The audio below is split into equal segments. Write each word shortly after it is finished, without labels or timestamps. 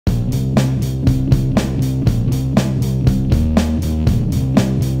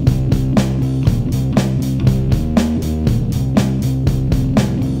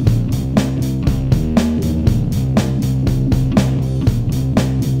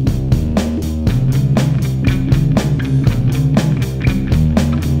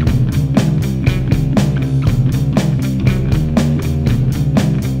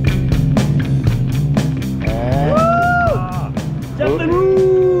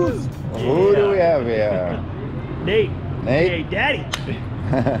daddy.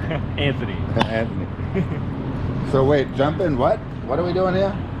 Anthony. Anthony. So wait, jumping, what? What are we doing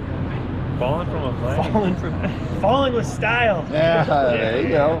here? Falling from a plane. Falling with style. Yeah, there you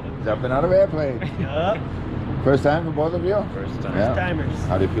go. Jumping out of airplane. Yup. First time for both of you? First time. Yeah. Timers.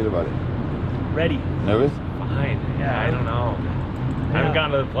 How do you feel about it? Ready. Nervous? Fine. Yeah, I don't know. I haven't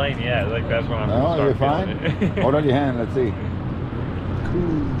gotten to the plane yet. Like that's when I'm No, gonna you're start fine. feeling it. Hold on your hand, let's see.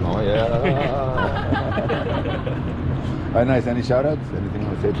 Oh yeah. All right, nice. Any shout outs? Anything you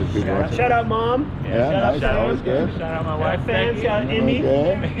want to say to the people watching? Shout out, Mom. Yeah, nice. Shout out, Always good. Shout out my wife. Fans, shout out Emmy.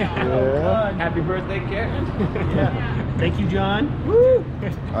 Okay. Yeah. Happy birthday, Karen. Yeah. Thank you, John. Woo.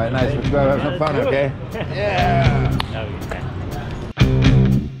 All right, nice. Let's go have some fun, okay? Yeah.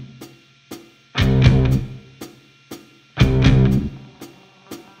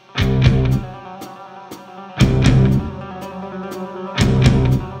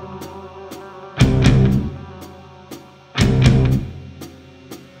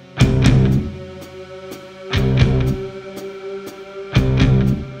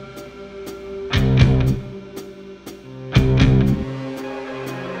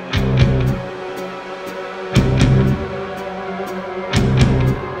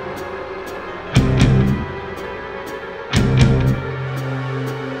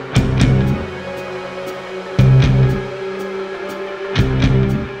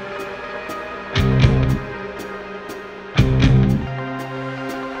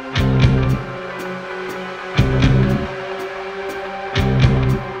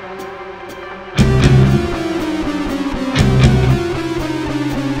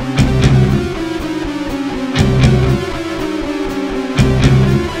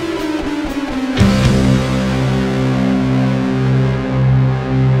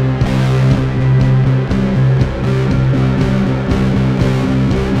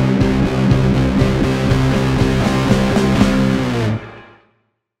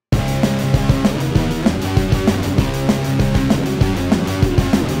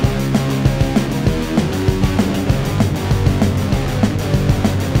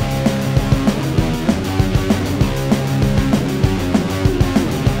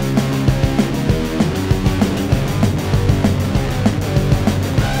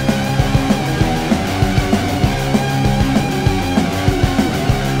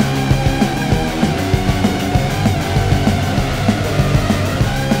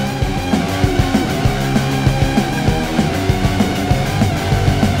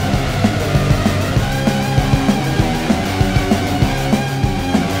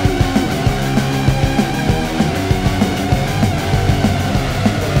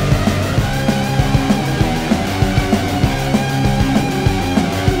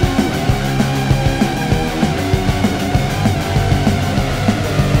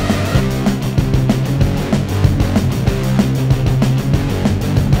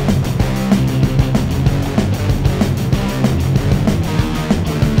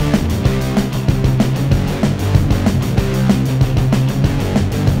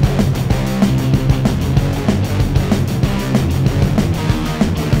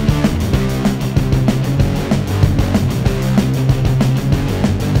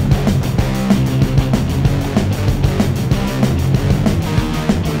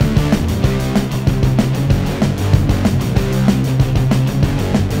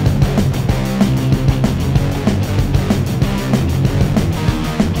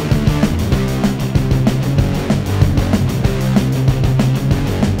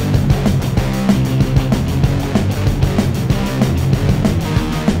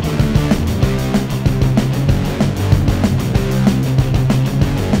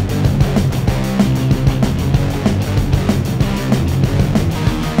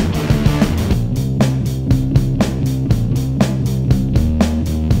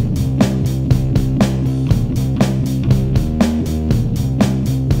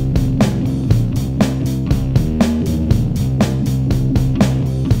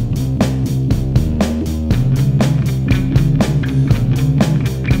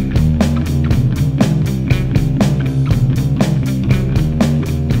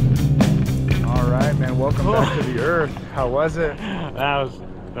 How was it? That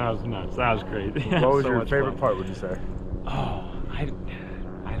was nuts. That was crazy. What was your favorite part, would you say? Oh, I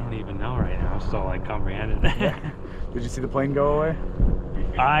don't even know right now. I'm still like comprehending that. Did you see the plane go away?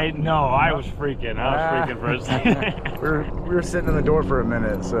 I was freaking. I was freaking for a second. we were sitting in the door for a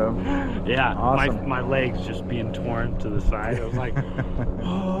minute, so yeah. Awesome. My legs just being torn to the side. I was like,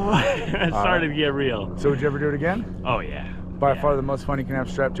 oh, it started to get real. So would you ever do it again? Oh yeah. By far the most fun you can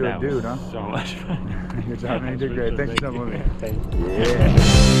have strapped to That a dude, was huh? so much fun. Good job, man. You did great. Thanks for jumping with me. Thank you.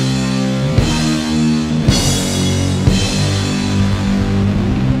 Yeah.